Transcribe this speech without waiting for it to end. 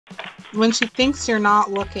When she thinks you're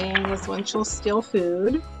not looking is when she'll steal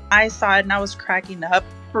food. I saw it and I was cracking up.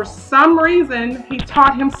 For some reason, he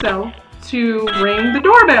taught himself to ring the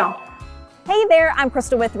doorbell. Hey there, I'm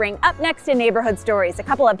Crystal with Ring. Up next in Neighborhood Stories, a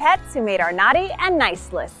couple of pets who made our naughty and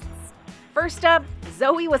nice lists. First up,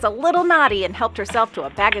 Zoey was a little naughty and helped herself to a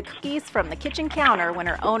bag of cookies from the kitchen counter when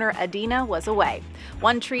her owner Adina was away.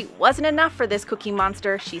 One treat wasn't enough for this cookie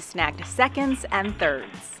monster. She snagged seconds and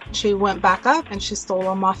thirds. She went back up and she stole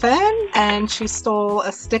a muffin and she stole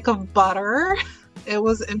a stick of butter. It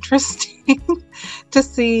was interesting to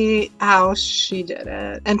see how she did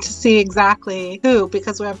it and to see exactly who,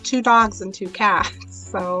 because we have 2 dogs and 2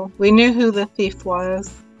 cats. So we knew who the thief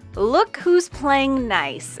was. Look who's playing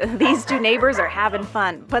nice. These 2 neighbors are having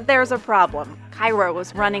fun, but there's a problem. Cairo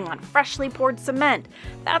was running on freshly poured cement.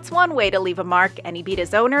 That's one way to leave a mark, and he beat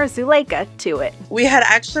his owner, Zuleika, to it. We had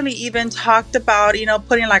actually even talked about,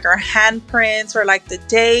 putting like our handprints or like the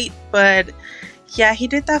date, but yeah, he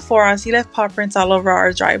did that for us. He left paw prints all over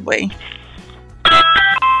our driveway.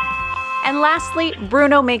 And lastly,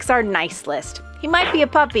 Bruno makes our nice list. He might be a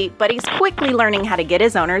puppy, but he's quickly learning how to get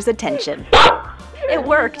his owner's attention. It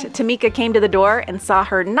worked. Tamika came to the door and saw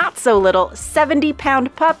her not-so-little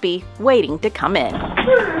 70-pound puppy waiting to come in. Look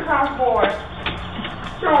at this house boy.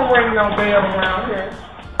 Don't ring no bell around here.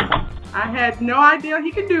 I had no idea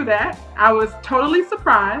he could do that. I was totally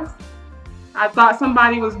surprised. I thought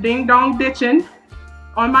somebody was ding-dong ditching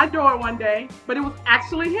on my door one day, but it was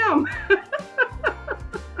actually him.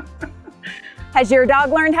 Has your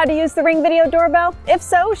dog learned how to use the Ring Video Doorbell? If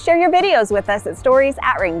so, share your videos with us at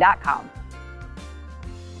stories@ring.com.